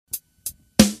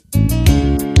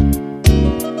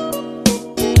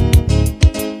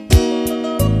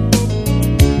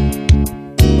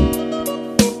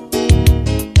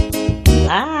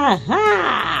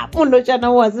molotšana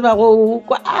wa tseba go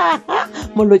kwa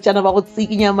molotšana ba go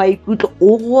tsikinya maikutlo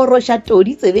o goroša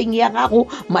todi tsebeng ya gago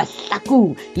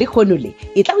Mahlakung le kgonole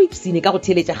e tla go ipsine ka go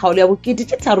theletša kgaolo ya bokete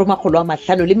tše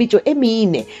 350 le metšo e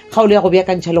mene kgaolo ya go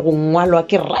beakantšha le go ngwalwa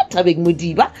ke Rathabeng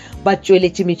Modiba ba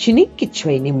tšweletše metšhini ke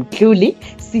Tšhwene Mtlole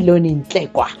Silone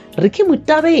Ntlekwa Riki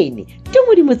Mutabeni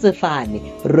Tumodimo Tsefane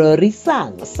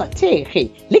Rorisang Sathege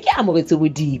le ke amogetse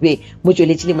Bodibe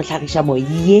motšweletši le mohlagiša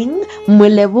moyeng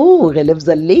Moleboge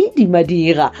Lebza Lady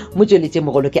Madira motšweletši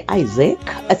mogolo ke Isaac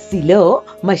Asilo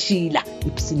Mashila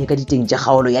ipsine ka diteng tša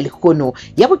kgaolo ya lekgono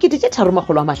ya bokete tše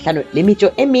 350 le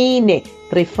metšo e mene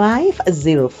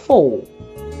 3504.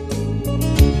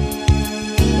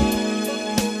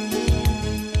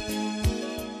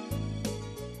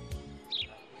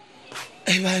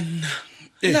 Evan,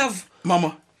 love,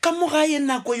 Mama. kamogae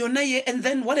nako yona ye, and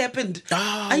then what happened?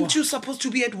 Aren't you supposed to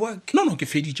be at work? No, ke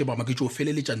feditše mama ke tšo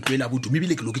feleletša ntlo e la bodumi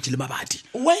ebile ke loketše le mabadi.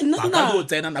 Wena Ba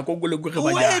tsena nako ngwe le ngwe ge ba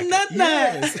Wena nyaka. na.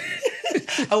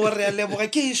 A o re a leboga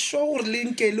ke sure gore le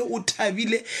Nkele o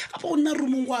thabile apa o nna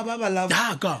rumong go a ba love.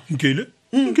 Yaka Nkele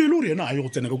Nkele o re yena a ye go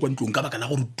tsena ka kwa ntlong ka baka la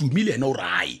gore tumi le yena o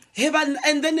rae. Heban,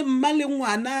 and then Mmalo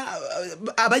ngwana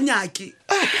a ba nyake.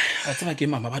 A tseba ke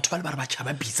mama batho ba le ba re ba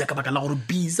tšhaba bisa ka baka la gore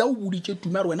bisa o boditše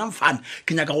tumi a re wena mfana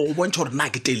ke nyaka go bontšha gore na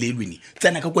ke telelwene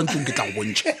tsena ka kwa ntlong ke tla go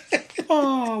bontšha.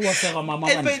 Wa fega mama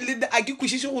And a ke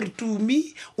kwešiše gore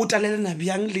Tumi o talelana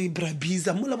bjang le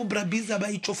Brabiza mola bo Brabiza ba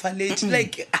itšofaletše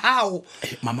like how?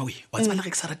 Mama we wa tseba le ge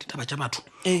ke sa rate taba tša batho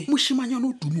Eh. mošimanyane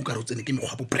o tumi o ka re o tsene ke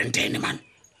mekgwa bo Brandon man.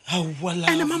 Wala.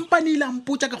 ene mampane ile a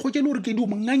mpotša ka kgokele gore ke di o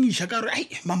mongangiša ka gore ai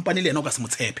mampane le yena o ka se mo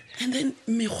tshepe. And then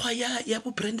mekgwa ya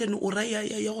bo Brandon o ra ya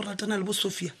go ratana le bo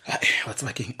Sophia. Wa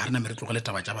tseba keng a rena mere tlogele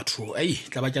taba tša batho ai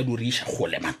tla ba tša di re iša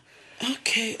gole man.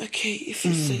 Okay, if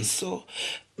you say so.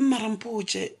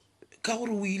 Marampotse ka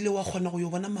gore o ile wa kgona go yo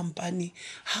bona Mampane,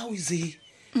 how is he?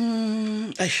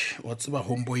 Wa tseba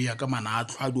homeboy ya ka mana a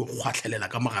tlhwa di o kgwatlhelela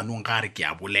ka moganong ga re ke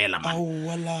a bolela man.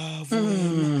 Wala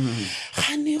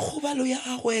gane kgobalo ya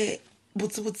gagwe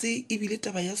botsebotse ebile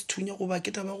taba ya sethunya goba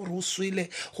ke taba gore o swele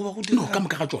goba go No dira ka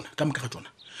moka ga tsona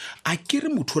a ke re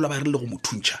motho ola ba re le go mo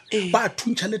thuntšha Eh. ba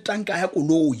thuntšha le tanka ya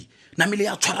koloi namele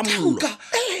ya tshwara mollo. Tanka?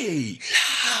 Ee,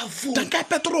 Lavo. tanka ya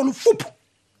petrol fupu.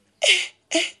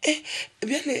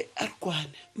 bjale a re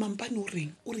kwane Mampane o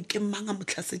reng o re ke mang a mo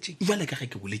tlhasetšeng? jale ka ge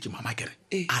ke boletše mama kere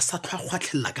Eh. a sa tlhwa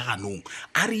kgwatlhelela ka ganong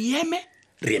a re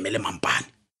re emele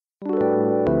Mampane.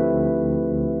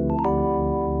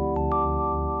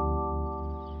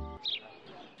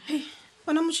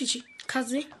 Bona mošiši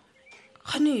Khazi,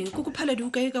 gane ko kophala di o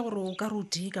kae ka gore o ka re o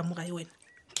tee ka mo gae wena?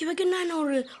 ke be ke nana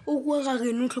gore o kua ga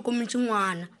geno o tlhokometse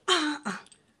ngwana.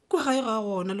 Kwa gae ga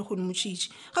gona le kgone mošiši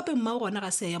gape mma gona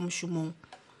ga se ya mošomong.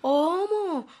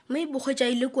 Omo, mai bogwetša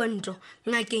ile kwa ntlo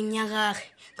ngakeng ya gage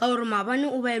ka gore maabane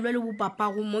o baelwa le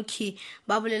bopapago mokhi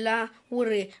ba bolela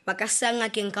gore ba ka sea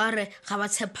ngakeng ka gore ga ba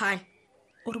tshepane.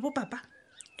 O re bo papa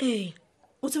Ee,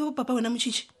 o tsebe bo papa wena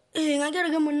mošiši? nga ke re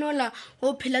ke monnola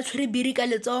o phela tshwere biri ka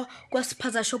letso kwa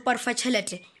sephatsa shop a re fa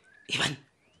tšhelete. Eban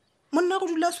monna go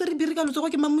dula a swere biri ka letsogo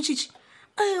ke mang mošiši?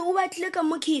 O batlile ka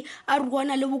mokhi a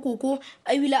ruana le bokoko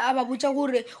a ebile a ba botsa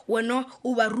gore wena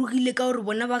o ba rugile ka gore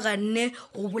bona ba ganne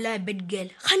go bolaya bad girl.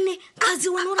 Ganne Khazi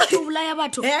wena o rata go bolaya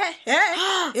batho.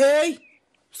 Ei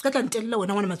se ka tla ntelela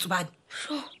wena ngwana matsobane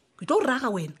ke tlo o raga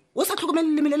wena o sa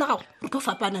tlhokomele lemele la gago re tlo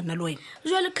fapana nna le wena.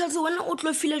 Jwale Khazi wena o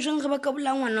tlo file jwang ge ba ka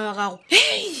bolaya ngwana wa gago?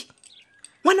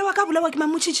 Ngwana wa ka bolawa ke mang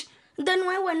mošiši? Then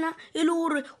why wena e le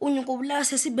gore o nyako bolaya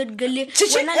se se bad girl le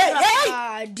Tšhiši, wena hey, le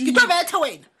rapadi? ke tlo betha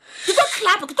wena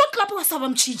ke tlo clapa wa saba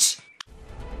mošiši.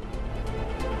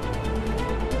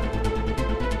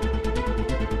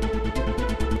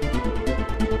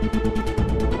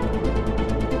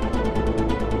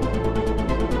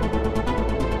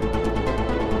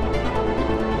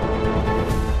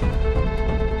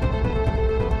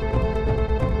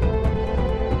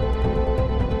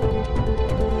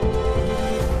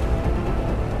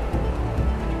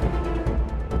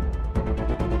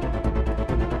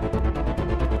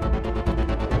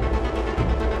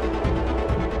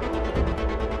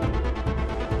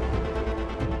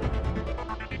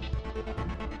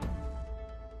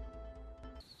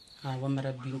 wa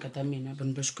marabing ka ta mina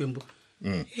bone ba Xikwembu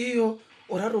iyo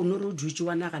o ra rona re o dutse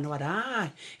wa nagana wa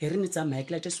re e re ne tsamaya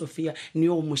ke late Sophia ni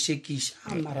yo mo shekiša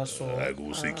a mara so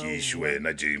akusekishi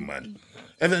wena J-man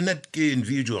even net ke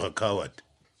individual coward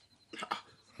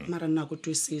mara nna go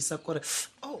twisisa gore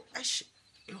oh ash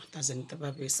yo doesn't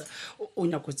babesa o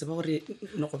nya go tseba gore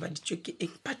no go ba ditšwe ke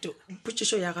eng but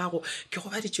potšišo ya gago ke go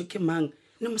ba ditšwe ke mang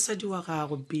ne mosadi wa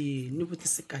gago be ne botse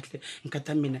sekatle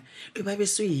nkata mina e ba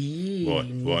beso yini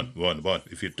Bon.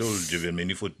 If you told you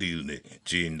many for deal ne,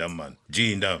 Jinda man.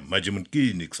 Jinda,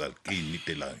 majimukini ksalkini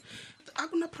telang.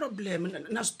 akuna problem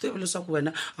na swi tiva leswaku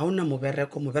wena a wu na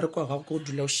mubereko wa gago ko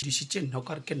dula u xidišitše nna o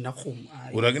ka re ke nna kgomo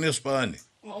O ra ke ne Spani.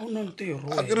 a wu na ntiro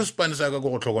A ke re Spani sa ka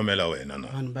go tlhokomela wena na.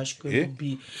 vanhu ba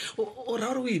xikwembi o ra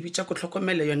gore o e bitša ko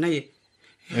tlhokomela yona ye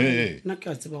nna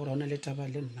ke a tseba gore a o na le taba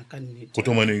le nna ka nnete Go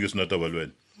thomaneng ke sena taba le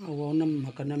wena. aowa o na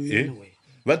mmaka na mmene wena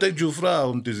Ba ta jufra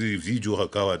o ntse video ga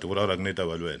ka batho go ra ke ne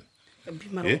taba le wena.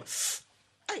 bimara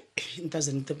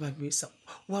ntazente babisa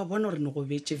wa bona gore ne go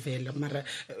betse fela mara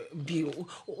bi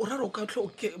o ra re o ka tlho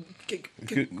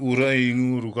O ra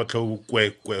eng o ka tlho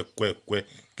kwe.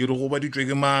 Ke re go ba ditwe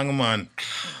ke mang man.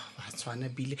 ba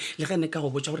tshwana bile le gane ka go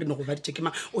botsa gore ne go ba ditse ke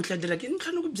mang o tla dira ke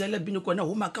ntlhane go bjala bine kona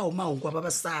go maka o maonkwa ba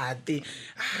basate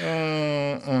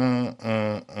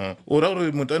O ra gore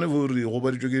motane vore go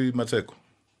ba ditwe ke matsheko.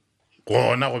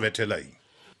 Gona go bethela eng.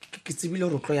 ke tsebile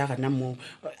gore o tlo ya gana mo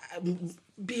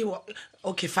bi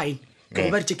okay fine ke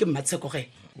go ba ditse ke mmatsheko ge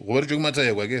Go ba ditwe ke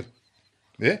matsheko ke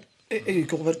re. ke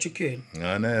go ba ditse ke ene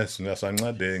Ngana singa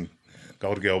sanqadeng. Ka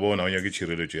gore ke a bona o nya ke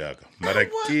tshireletso ya ka. Mara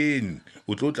kin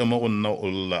o tlo tla mo go nna o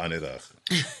lla ane raga.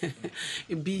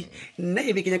 bi nna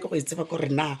e be ke nyaka go e tseba gore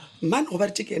na man go ba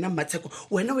ditse ke ena mmatsheko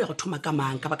wena o ya go thoma ka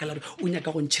mang ka baka la gore o nyaka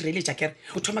go ntšhireletša kere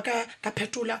o thoma ka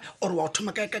phetola or wa go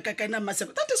thoma ka ena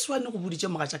mmaseko that is one go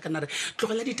boditše moga tšaka na re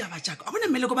tlogela ditaba tšaka a bona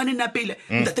mmele ko bane napele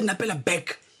ntate napela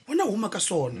back bona o huma ka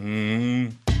sona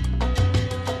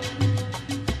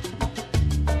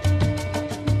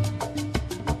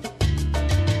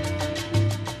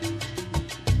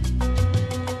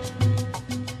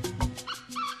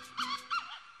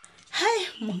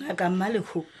mongaka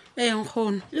Mahlakung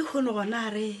nkgono le kgone gona a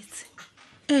retse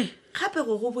gape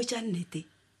go go botša nnete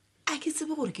a ke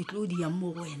tsebe gore ke tlo di yang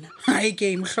mo go wena ai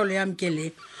ke mohlolo ya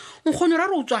mkeleng nkgono ra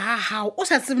re o tswa ha hao o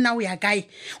sa tsebe na o ya kae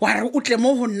wa re o tle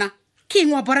mo go nna ke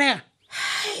eng wa borega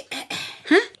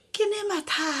ke ne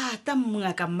mathata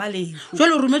mongaka Mahlakung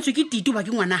jwale o rometswe ke titi ba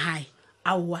ke ngwana hae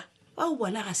aowa ba o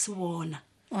bona ga se bona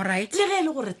alright le ge e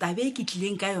le gore tabe e ke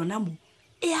tlileng ka yona mo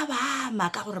e ya bama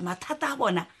ka gore mathata a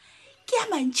bona ke ya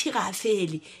mantšhi ga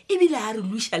fele ebile a re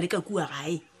luša le ka kua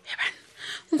gae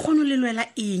nkgono le lwela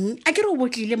eng a ke re o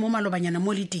botlile mo malobanyana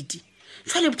mo le titi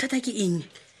jwale bothata ke eng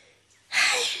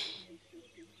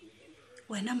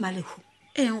wena Mahlakung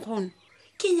nkgono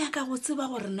ke nyaka go tseba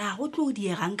gore na go tlo o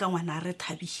diegang ka ngwana a re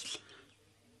Thabile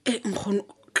nkgono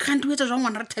kgante o etsa jwa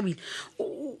ngwana re Thabile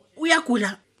o ya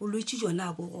kula bolwetse jona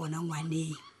a bo gona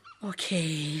ngwaneng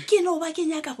okay ke no ba ke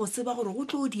nyaka go tseba gore go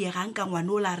tlo o diegang ka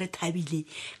ngwana o la re Thabile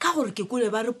ka gore ke kole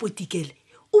ba re potikele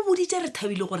o boditse re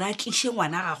Thabile gore a tliše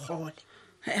ngwana ga gole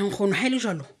nkgono ha e le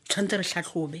jalo tshwantse re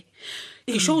tlhatlhobe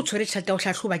ke sho o tshwere tšhelete ya o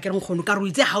tlhatlhoba ke re nkgono ka re o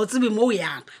itse ga o tsebe mo o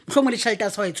yang motlho mo le tšhelete a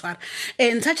sa o e tshwara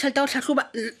ntsha tšhelete ya o tlhatlhoba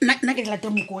nna ke late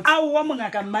mokoti aowa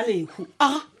mongaka Mahlakung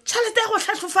tšhelete ya go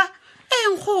tlhatlhofa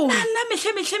nkgono nna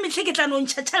metlhe ke tla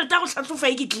nontšha tšhelete ya go tlhatlhofa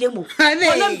e ke tlile mo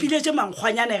gona mpiletse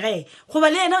mankgwanyane ge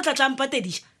goba le ena o tla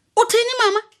tlampatediša o thene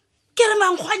mama ke re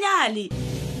mankgwanyane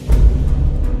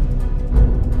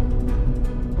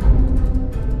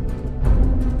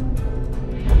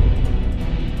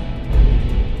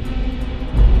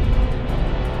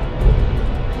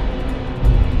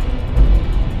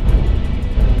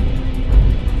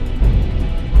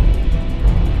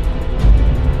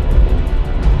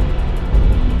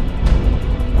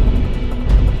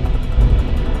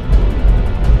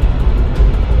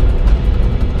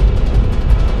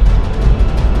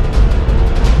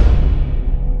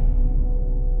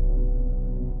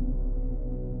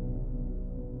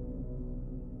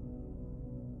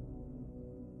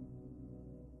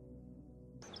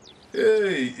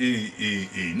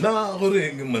Na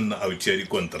gore ke monna a utšea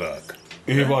dikontraka.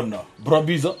 Bona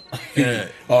brabiza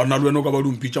a na le wena o ka ba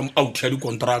dumpitša out ya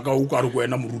dikontraka o ka re ko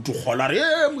wena moruti kgola re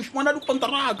mošimana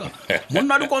dikontraka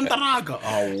monna dikontraka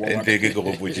Ente ke go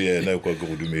potše yena kwa ke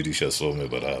go dumediša some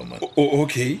barama.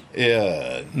 okay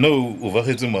Yeah, no, o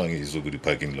vagetse mang iso go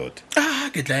di-parking lot.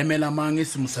 ke tla emela mang e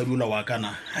se mosadi ola wa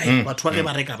kana batho ba ge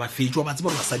ba reka ba fetšwa ba tsebe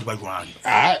gore basadi ba jwang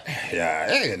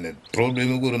Ne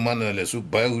problem gore mana le so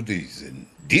buy who days and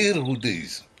dear who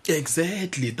days.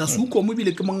 exactly ta se ukomo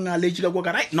ebile ke mongaletše ka kwa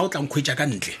ka nna o tla nkgwetša ka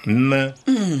ntle Nna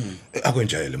a go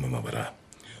ntšhaele mama bara.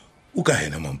 O ka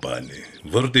hena mampane.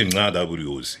 Vorte ngada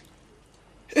buriosi.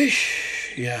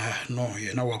 ya no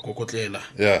yena wa kokotlela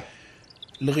Yeah.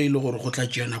 le ge e le gore go tla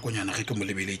tšea nakonyana ge ke mo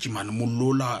lebeletše mane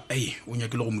mollola o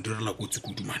nyakile go mo direla kotsi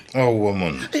kudu mane Oh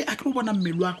woman. a ke re o bona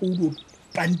mmele wa go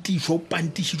pantišo o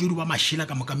pantišitšo di ba mašela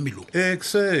ka moka mmelong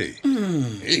exe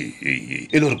e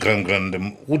le gore grand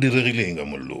go diregileng ka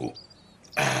mollo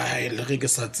ai le ge ke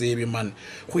sa tsebe man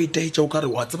go itaetša o ka re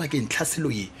wa tseba ke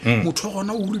ntlhaselo ye motho wa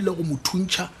gona o rile go mo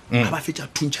thuntšha a ba fetša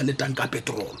thuntšha le tanka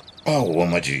petrolo aowa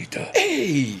majita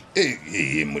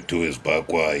motho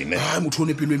wesibhakwa ine motho o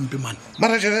ne pelo empe man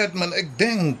mara jaret man ek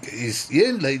denk is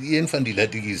yen van die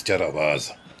latikis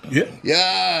tjarabaza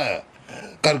ya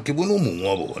ka re ke bone o mongwe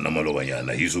wa bona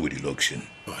malobanyana iso go di-loction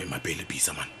ai mapele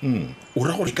bisa man o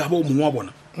ra gore ka ba o mongwe wa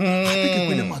bona gape ke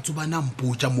kwele matsobana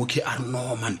mpotša moke a re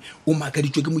no man o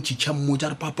makaditšwe ke motšhitšha mmotša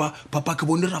re papa ke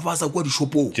bone rafasa kwa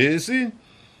dishopong jesi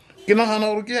ke nagana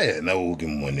gore ke ya yena o ke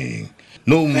mmoneng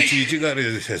no motšhitše ka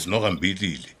re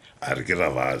sesenogampitlile a re ke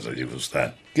rafasa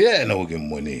jefostan ke ya yena o ke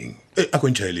mmoneng a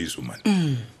kontšhaeleso man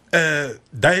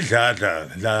daedlatla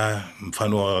la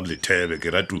mfano wa lethebe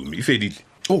ke ratumi e fedile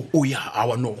o ya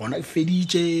awa no gona e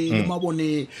feditše le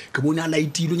mabone ke bone a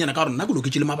laetilo nyana ka gore nna ke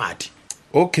loketse le mabati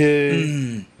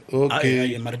okay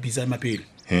mare bisa mapele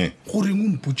gore mo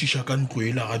mpotšiša ka ntlo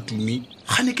ela ga tumi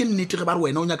gane ke nnete ge ba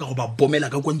re wena o nyaka go ba bomela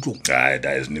ka kwa ntlong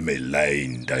da is name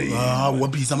line wa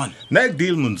bisa man na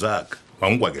deal monzaka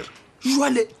wankwa kere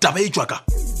jwale taba e tswa ka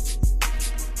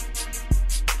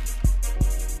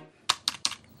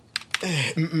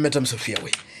Madam Sophia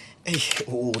we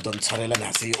o don't tshwarela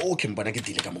nase o ke mbona ke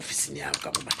dile ka mo ofising ya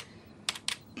ka mama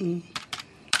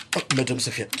Madam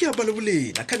Sophia ke a bale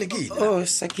bolela ka ne ke ina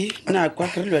Saki na kwa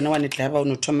ke le wena wa netla ba o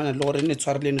no thomana le gore ne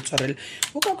tshwarele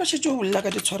o ka shetse o bolela ka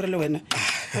ditshwarele wena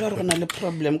ga re gona le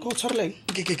problem ka o tshwareleng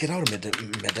ke ra gore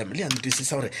madam le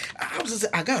antwisisa gore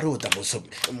a ka rota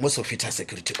mo Sophia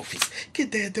security office ke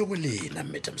dete bolena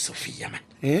Madam Sophia man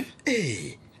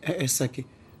Saki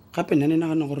gape nna ne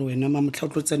nagana gore wena mamotlha o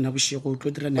tlo tsena bošego o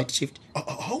tlo dira night shift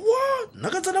awa nna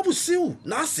ka tsena bosiu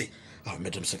nase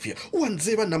Madam Sophia o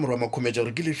ntseba nna morwa makhometša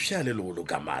gore ke lefša le lolo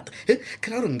ka mata ke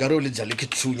ra gore nkare o le jale ke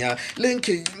thunya le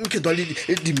nke dwa le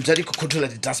dimtša di khothola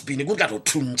di-dustbin ko tla re o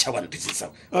thuntšha wa ntisisa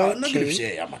nna ke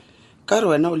lefša ya man ka re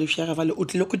wena o lefšega vale o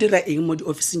tlile go dira eng mo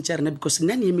di-officing tša rena because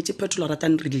nna ne emetse petrol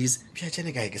ratan release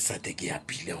pšatšane kae ke sate ke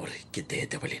apile gore ke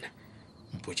tete bolena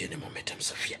mpotšene mo Madam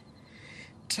Sophia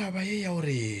taba ye ya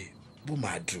gore bo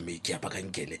madume ke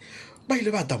apakankele ba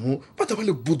ile ba taba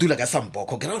le budula ka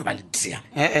sampoko ke ra gore ba le tsia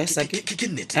Saki ke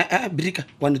nnete brika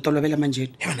wa ne tolobela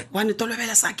manjele wa ne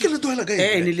tolobela Saki ke le toela ka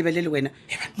ne lebelele wena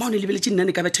ma o ne lebeletse nna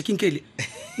ne ka betha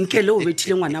nkele o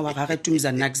bethile ngwana wa gage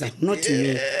tumiza naxa not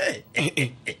me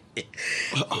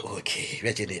okay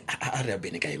bjatšene a re a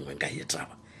bene ka engwe ka ye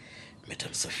taba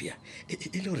Madam Sophia e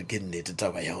le gore ke nnete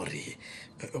taba ya gore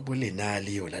bolena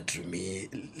le yo la dumi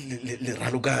le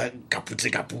raloka kapute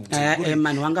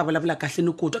mane wa nga vulavula kahle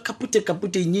ni kutwa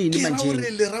kapute nyini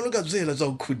manjeni le raloka byela bya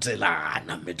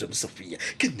ukhutelana Madam Sophia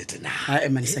ke nnete na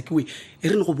mane Saki we e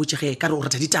re ne go botsege ka re o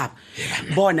rata ditaba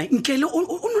bona nkele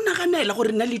o naganela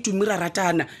gore nna le tumi ra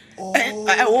ratana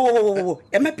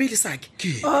pele Saki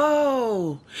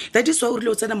that is why o rile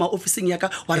o tsena ma officing ya ka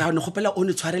wa ra ne gopela o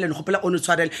ne tshwarele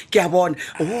ke a bona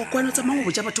o kwana tsa mango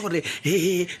botsa batho gore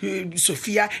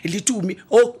Sophia le tumi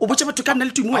o botsa batho ka nna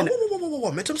le tumi wena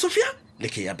Madam Sophia le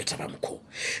ke ya beta ba mkho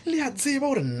le a tseba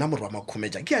gore nna morwa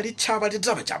makhomeja ke a di tshaba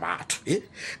ditaba tsa batho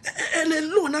le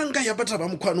lona nka ya beta ba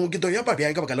mkhwana ke do ya ba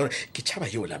bya ka baka lore ke tshaba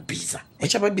yo la biza o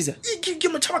tshaba biza ke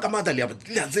mo tshaba ka mata le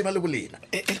a tseba le bolena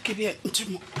ke bia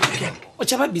ntimo o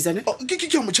tshaba biza ne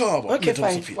ke mo tshaba okay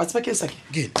fine what's back Saki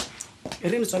again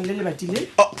re ne tswalele batile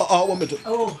wa meto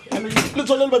le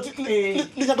tswalele batile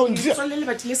le ka ntsia tswalele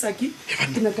batile Saki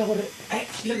ke na ka gore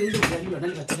le re le yona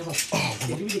le batile ba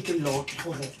ke le ke lo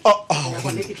gore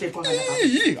bona ke tle kwa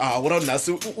ga ora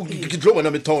nase ke tlo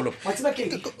bona metholo what's back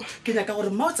ke na ka gore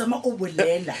ma o tsama o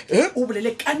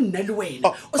bolele ka nna le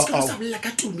wena o se ka sa bolela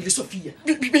ka tumi le Sophia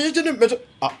be jene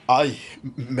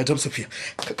Madam Sophia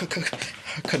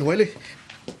kana wale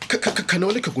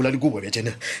ka kula likuwa bya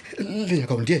jena le ya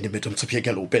ka ndiye Madam Sophia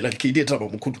ke lo pela le ke dieta ba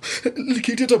mkhulu le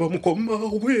ke dieta ba mkhoma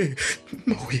mawe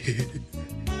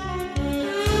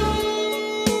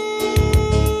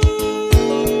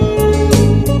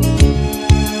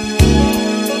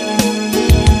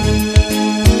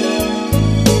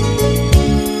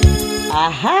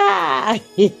aha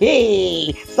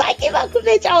Saki ba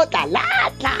kumetša o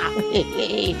tlalatla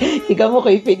ke ka mo go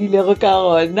e fedilego ka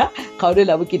gona kgaolo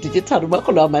la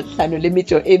bo3 le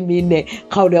metšo e mene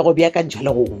kgaolo ya go beakantšhwa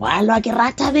le go ngwalwa ke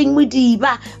Ratabeng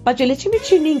Modiba ba tšweletše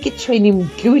metšhineng ke Tshweni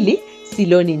Mdluli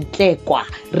Siloni Ntlekwa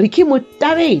Riki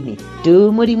Motabeni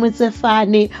Modimo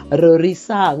Tsefane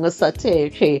Rorisang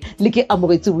Sathekge le ke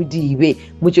Amogetse Bodibe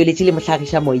motšweletši le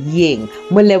mohlagiša moyeng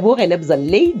Molebogele Bza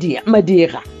Lady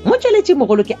Madira motšweletši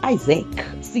mogolo ke Isaac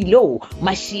Silo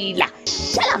Mashila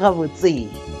šala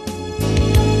gabotse.